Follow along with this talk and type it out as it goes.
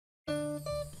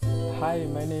Hi,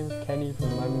 my name is Kenny from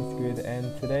LemonSquid,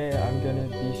 and today I'm going to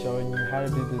be showing you how to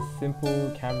do this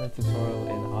simple camera tutorial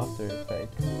in After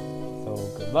Effects. So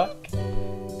good luck,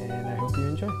 and I hope you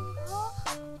enjoy.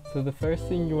 So the first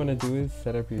thing you want to do is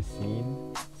set up your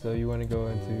scene. So you want to go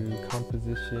into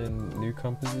composition, new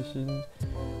composition,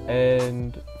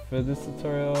 and for this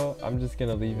tutorial I'm just going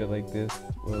to leave it like this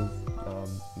was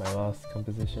my last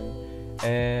composition,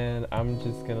 and I'm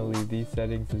just going to leave these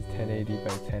settings as 1080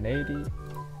 by 1080.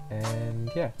 And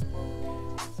yeah,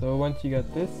 so once you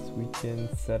got this, we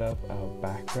can set up our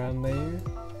background layer.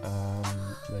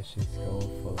 Let's just go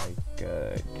for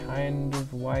like kind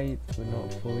of white but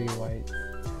not fully white,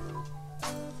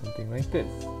 something like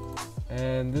this.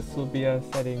 And this will be our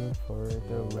setting for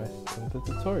the rest of the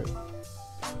tutorial.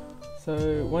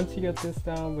 So once you get this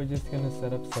down, we're just going to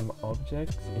set up some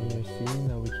objects in your scene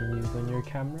that we can use on your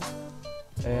camera.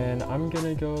 And I'm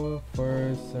gonna go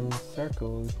for some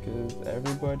circles because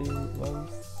everybody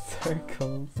loves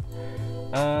circles.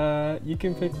 You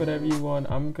can pick whatever you want.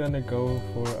 I'm gonna go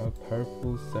for a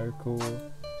purple circle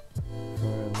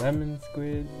for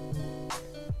LemonSquid,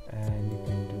 and you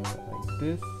can do it like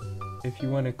this. If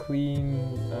you want a clean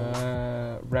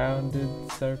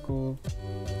rounded circle,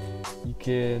 you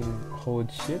can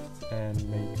hold shift and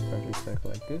make a perfect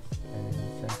circle like this and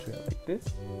center it like this.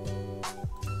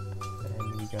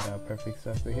 We got our perfect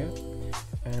circle here,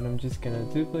 and I'm just gonna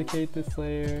duplicate this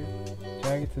layer,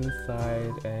 drag it to the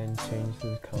side, and change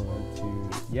the color to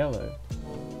yellow,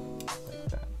 like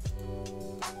that.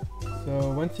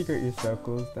 So once you get your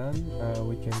circles done,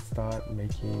 we can start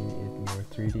making it more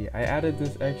 3D. I added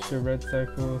this extra red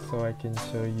circle so I can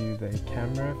show you the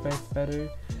camera effects better,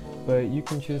 but you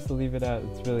can choose to leave it out.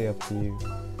 It's really up to you.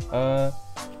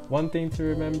 One thing to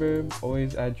remember,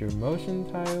 always add your motion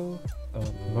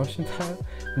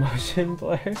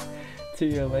blur to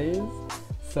your layers,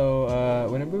 so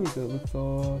when it moves it looks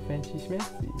all fancy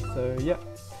schmancy. So yeah,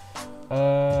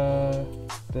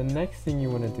 the next thing you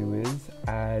want to do is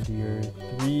add your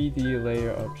 3D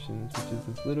layer options, which is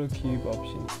this little cube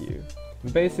option here.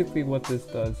 And basically what this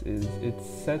does is it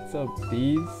sets up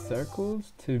these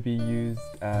circles to be used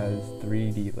as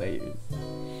 3D layers.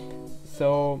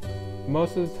 So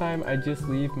most of the time I just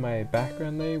leave my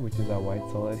background layer, which is our white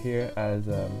solid here, as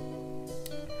a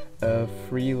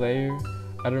free layer.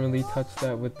 I don't really touch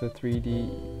that with the 3D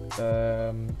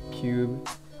cube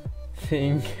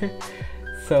thing.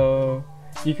 So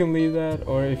you can leave that,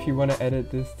 or if you want to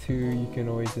edit this too, you can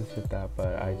always just hit that,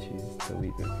 but I choose to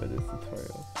leave it for this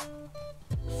tutorial.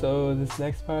 So this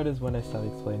next part is when I start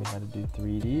explaining how to do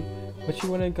 3D. What you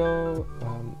want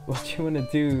to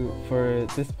do for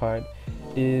this part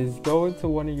is go into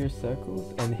one of your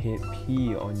circles and hit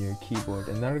P on your keyboard,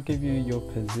 and that'll give you your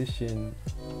position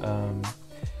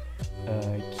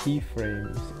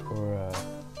keyframes or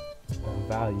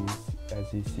values,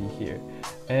 as you see here.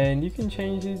 And you can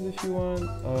change these if you want,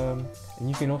 and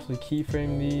you can also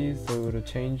keyframe these so it'll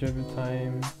change over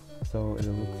time, so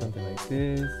it'll look something like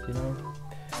this, you know.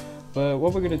 But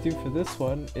what we're going to do for this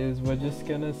one is we're just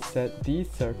going to set these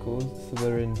circles so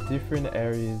they're in different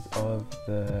areas of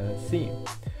the scene.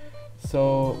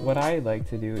 So what I like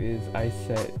to do is I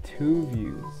set two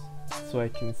views so I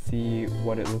can see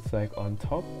what it looks like on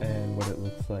top and what it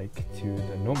looks like to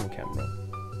the normal camera.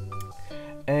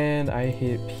 And I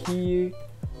hit P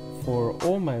for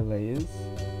all my layers,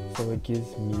 so it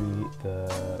gives me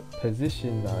the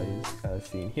position values as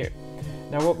seen here.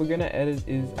 Now what we're going to edit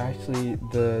is actually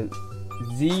the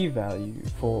Z value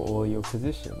for all your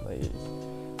position layers.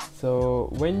 So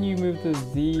when you move the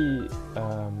Z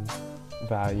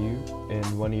value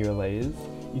in one of your layers,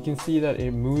 you can see that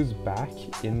it moves back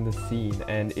in the scene,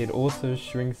 and it also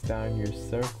shrinks down your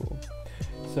circle.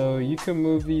 So you can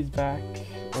move these back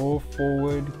or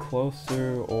forward,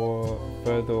 closer or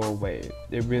further away.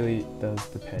 It really does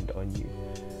depend on you.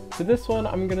 For this one,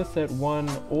 I'm gonna set one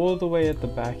all the way at the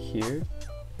back here.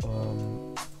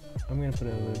 I'm gonna put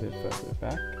it a little bit further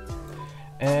back,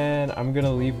 and I'm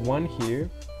gonna leave one here,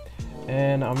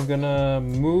 and I'm gonna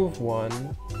move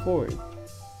one forward.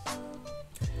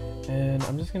 And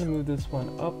I'm just gonna move this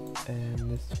one up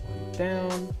and this one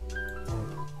down.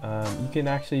 You can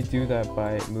actually do that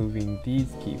by moving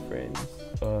these keyframes,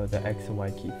 the X and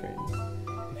Y keyframes,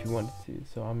 if you wanted to.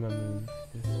 So I'm gonna move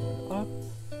this one up,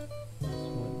 this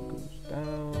one goes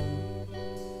down,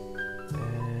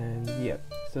 and yep.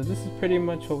 So this is pretty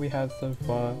much what we have so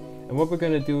far. And what we're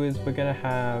gonna do is we're gonna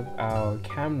have our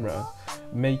camera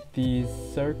make these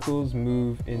circles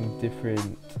move in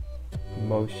different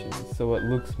motions, so it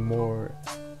looks more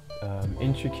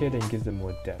intricate and gives it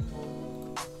more depth.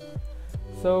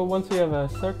 So once we have our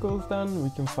circles done,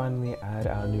 we can finally add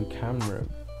our new camera.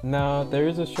 Now there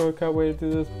is a shortcut way to do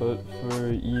this, but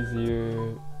for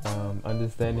easier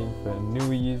understanding for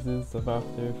newer users of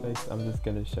After Effects, I'm just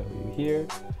going to show you here.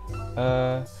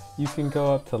 You can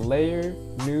go up to Layer,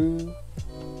 New,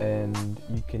 and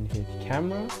you can hit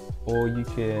Camera, or you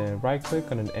can right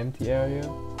click on an empty area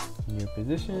in your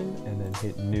position and then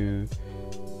hit New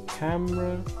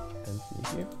Camera, and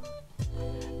see here.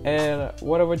 And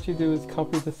what I want you to do is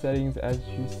copy the settings as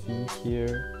you see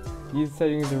here. These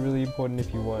settings are really important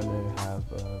if you want to have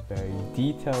a very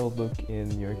detailed look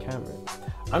in your camera.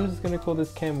 I'm just going to call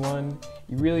this Cam 1.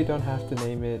 You really don't have to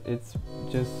name it, it's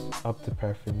just up to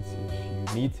preference if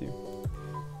you need to.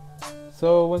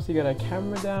 So once you get our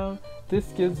camera down,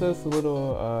 this gives us a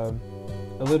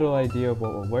little idea of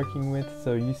what we're working with.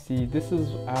 So you see this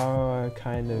is our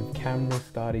kind of camera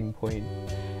starting point,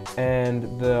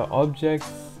 and the objects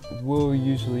will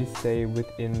usually stay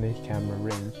within the camera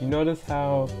range. You notice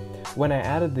how when I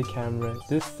added the camera,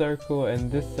 this circle and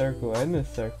this circle and this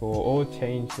circle all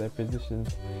change their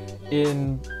positions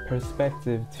in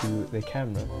perspective to the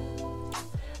camera.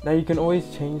 Now you can always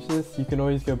change this. You can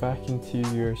always go back into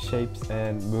your shapes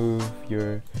and move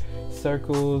your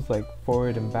circles like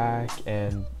forward and back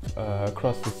and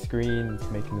across the screen,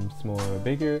 making them smaller or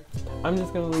bigger. I'm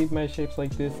just gonna leave my shapes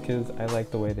like this because I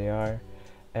like the way they are.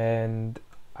 And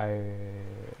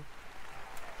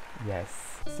yes,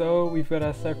 so we've got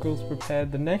our circles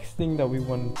prepared. The next thing that we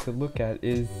want to look at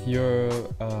is your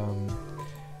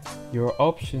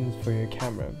options for your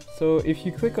camera. So if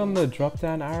you click on the drop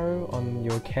down arrow on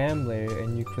your cam layer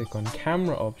and you click on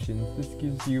camera options, this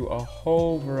gives you a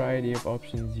whole variety of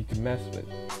options you can mess with.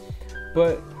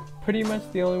 But pretty much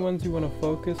the only ones you want to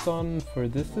focus on for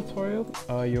this tutorial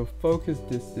are your focus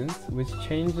distance, which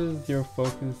changes your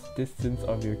focus distance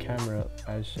of your camera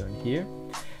as shown here,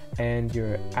 and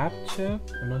your aperture.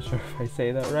 I'm not sure if I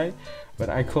say that right, but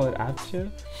I call it aperture.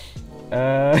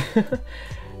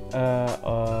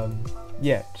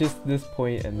 Yeah, just this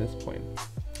point and this point.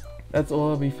 That's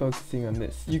all I'll be focusing on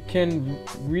this. You can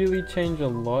really change a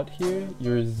lot here.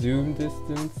 Your zoom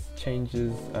distance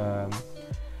changes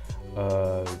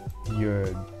your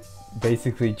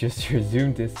basically just your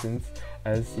zoom distance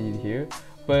as seen here,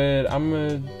 but I'm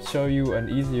gonna show you an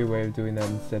easier way of doing that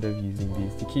instead of using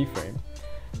these to keyframe.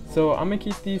 So I'm gonna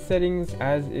keep these settings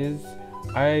as is.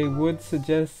 I would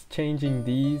suggest changing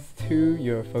these to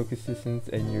your focus distance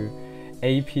and your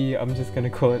AP. I'm just gonna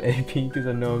call it AP because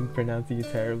I know I'm pronouncing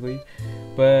it terribly,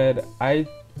 but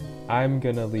I'm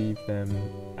gonna leave them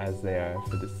as they are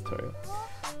for this tutorial.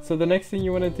 So the next thing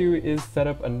you want to do is set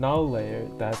up a null layer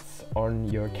that's on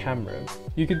your camera.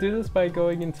 You can do this by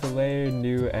going into Layer,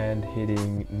 New, and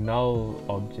hitting Null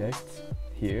Object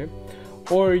here,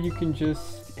 or you can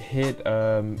just hit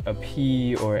a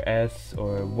P or S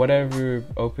or whatever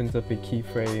opens up a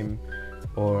keyframe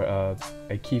or a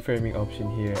keyframing option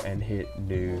here and hit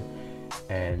New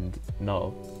and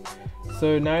Null.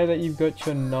 So now that you've got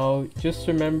your null, just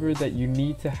remember that you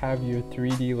need to have your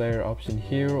 3D layer option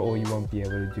here or you won't be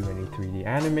able to do any 3D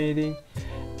animating,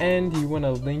 and you want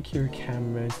to link your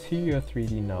camera to your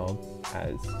 3D null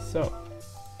as so.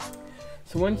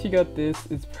 So once you got this,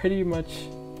 it's pretty much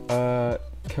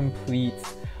complete.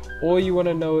 All you want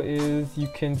to know is you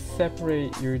can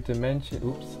separate your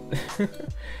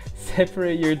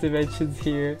separate your dimensions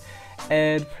here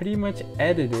and pretty much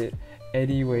edit it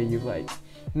any way you like.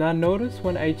 Now notice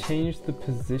when I change the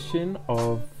position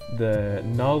of the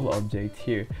null object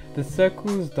here, the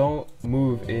circles don't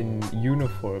move in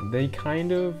uniform. They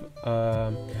kind of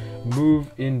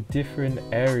move in different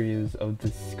areas of the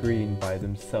screen by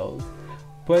themselves.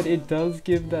 But it does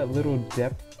give that little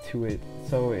depth to it,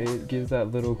 so it gives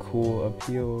that little cool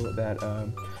appeal that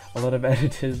a lot of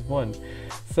editors want.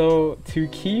 So to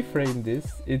keyframe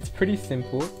this, it's pretty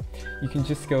simple. You can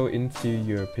just go into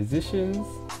your positions,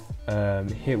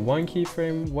 hit one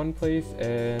keyframe one place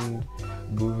and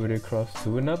move it across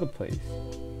to another place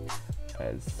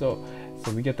as so.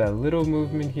 So we get that little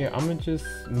movement here. I'm gonna just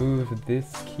move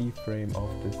this keyframe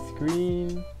off the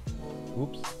screen.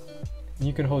 Whoops.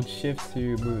 You can hold shift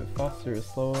to move it faster or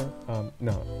slower.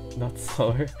 No, not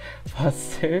slower,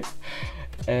 faster.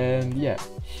 And yeah,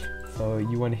 so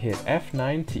you want to hit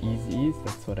F9 to easy ease.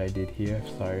 That's what I did here.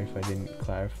 Sorry if I didn't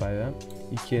clarify that.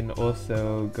 You can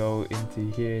also go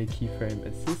into here, keyframe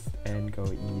assist, and go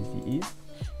easy ease.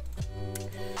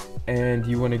 And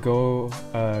you want to go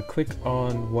click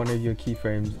on one of your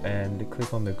keyframes and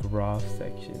click on the graph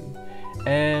section.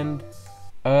 And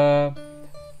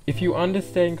if you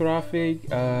understand graphic,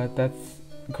 that's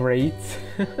great.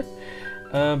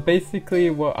 Basically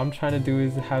what I'm trying to do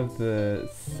is have the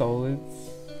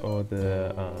solids or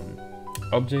the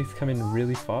objects come in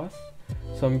really fast.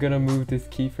 So I'm gonna move this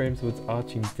keyframe so it's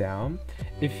arching down.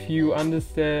 If you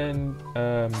understand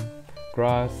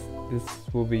grass, this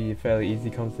will be a fairly easy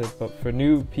concept, but for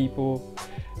new people,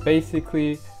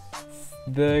 basically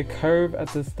the curve at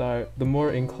the start, the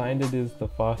more inclined it is, the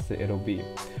faster it'll be.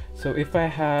 So if I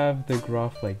have the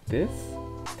graph like this,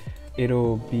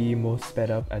 it'll be more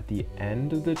sped up at the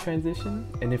end of the transition,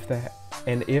 and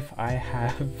if I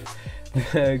have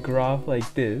the graph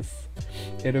like this,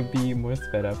 it'll be more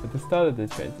sped up at the start of the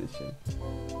transition.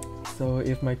 So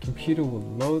if my computer will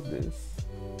load this,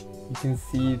 you can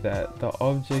see that the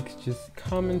objects just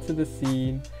come into the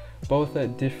scene both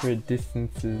at different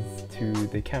distances to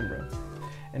the camera,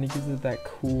 and it gives it that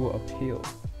cool appeal.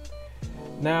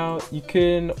 Now you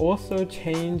can also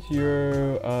change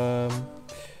your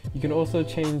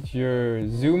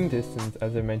zoom distance,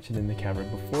 as I mentioned in the camera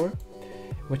before.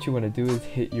 What you want to do is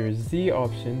hit your Z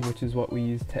option, which is what we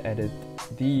use to edit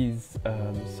these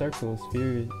circle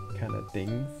sphere kind of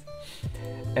things,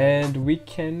 and we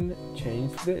can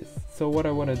change this. So what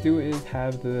I want to do is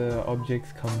have the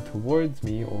objects come towards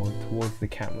me or towards the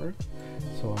camera.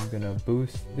 So I'm gonna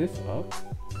boost this up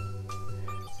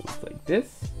so it's like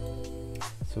this,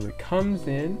 so it comes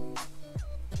in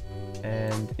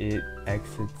and it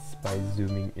exits by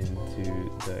zooming into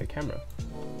the camera.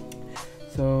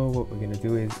 So what we're gonna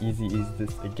do is easy ease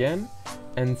this again,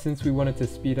 and since we wanted to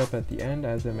speed up at the end,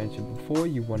 as I mentioned before,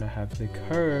 you want to have the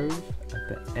curve at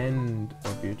the end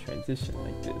of your transition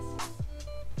like this.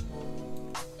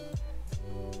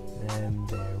 And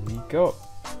there we go.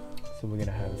 So we're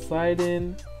gonna have a slide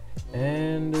in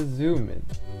and a zoom in.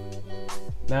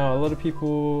 Now a lot of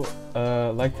people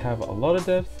like to have a lot of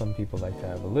depth, some people like to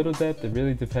have a little depth. It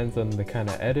really depends on the kind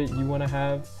of edit you want to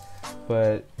have,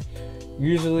 but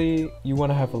usually you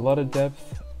want to have a lot of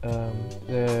depth.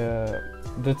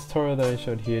 The tutorial that I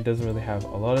showed here doesn't really have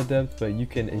a lot of depth, but you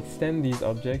can extend these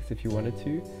objects if you wanted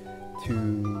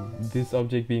to this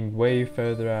object being way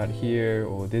further out here,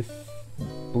 or this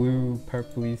blue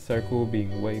purpley circle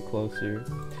being way closer.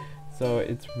 So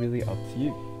it's really up to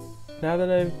you. Now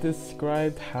that I've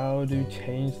described how to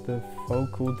change the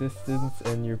focal distance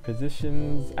and your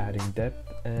positions, adding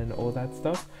depth and all that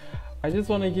stuff, I just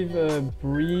want to give a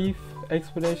brief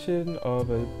explanation of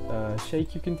a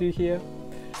shake you can do here.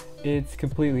 It's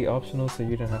completely optional, so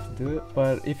you don't have to do it,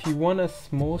 but if you want a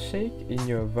small shake in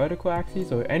your vertical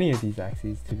axes, or any of these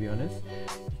axes to be honest,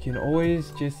 you can always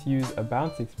just use a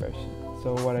bounce expression.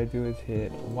 So what I do is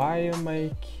hit Y on my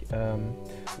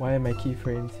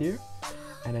keyframes here,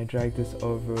 and I drag this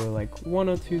over like 1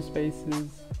 or 2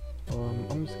 spaces.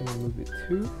 I'm just gonna move it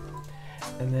 2,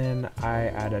 and then I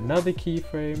add another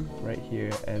keyframe right here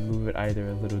and move it either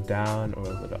a little down or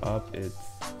a little up. It's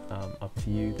up to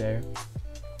you there.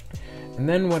 And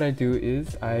then what I do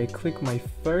is I click my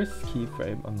first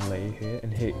keyframe on the layer here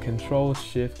and hit Control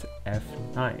Shift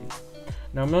F9.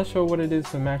 Now I'm not sure what it is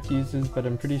for Mac users, but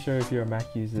I'm pretty sure if you're a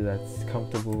Mac user that's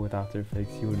comfortable with After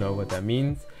Effects, you'll know what that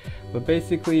means. But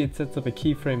basically it sets up a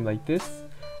keyframe like this.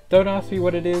 Don't ask me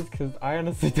what it is, because I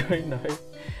honestly don't know.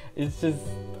 It's just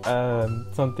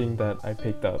something that I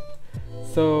picked up.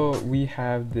 So we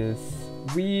have this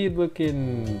weird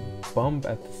looking bump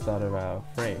at the start of our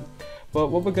frame. But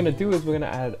what we're gonna do is we're gonna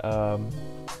add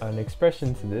an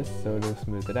expression to this so it'll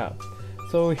smooth it out.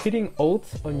 So hitting Alt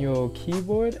on your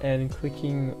keyboard and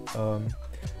clicking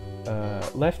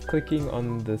left clicking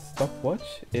on the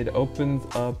stopwatch, it opens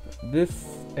up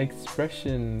this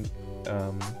expression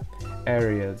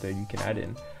area that you can add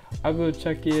in. I will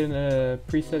chuck in a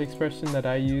preset expression that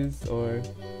I use or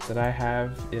that I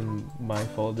have in my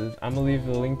folders. I'm gonna leave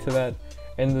a link to that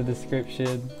in the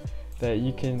description that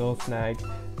you can all snag.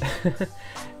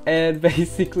 And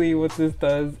basically what this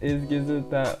does is gives it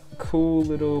that cool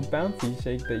little bouncy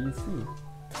shake that you see.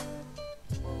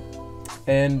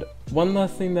 And one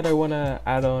last thing that I want to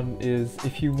add on is,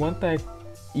 if you want that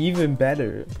even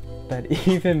better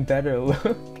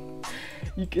look,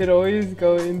 you can always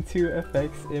go into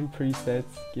effects and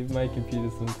presets. Give my computer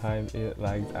some time, it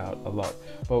lags out a lot.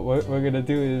 But what we're gonna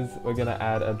do is we're gonna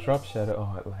add a drop shadow.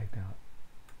 Oh, it lagged out.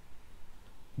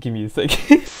 Give me a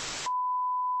second.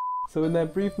 So in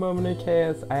that brief moment of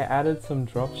chaos, I added some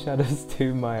drop shadows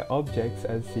to my objects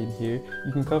as seen here.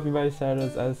 You can copy my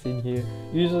shadows as seen here.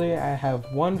 Usually I have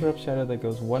one drop shadow that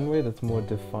goes one way that's more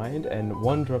defined, and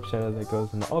one drop shadow that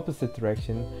goes in the opposite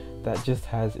direction that just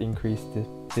has increased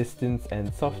distance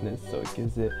and softness, so it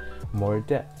gives it more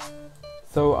depth.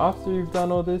 So after you've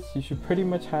done all this, you should pretty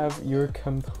much have your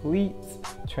complete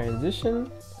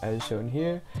transition as shown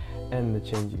here, and the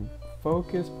changing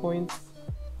focus points.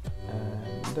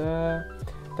 And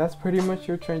that's pretty much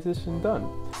your transition done.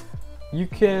 you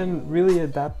can really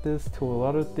adapt this to a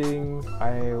lot of things.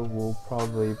 I will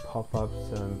probably pop up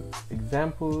some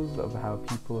examples of how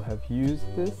people have used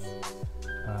this,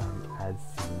 as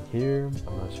seen here.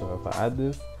 I'm not sure if I add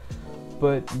this,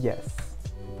 but yes.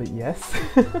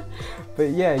 But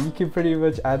yeah, you can pretty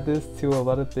much add this to a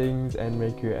lot of things and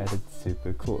make your edits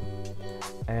super cool.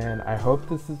 And I hope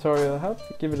this tutorial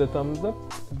helped. Give it a thumbs up,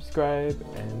 subscribe,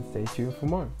 and stay tuned for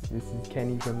more. This is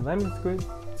Kenny from LemonSquid,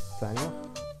 signing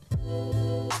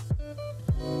off.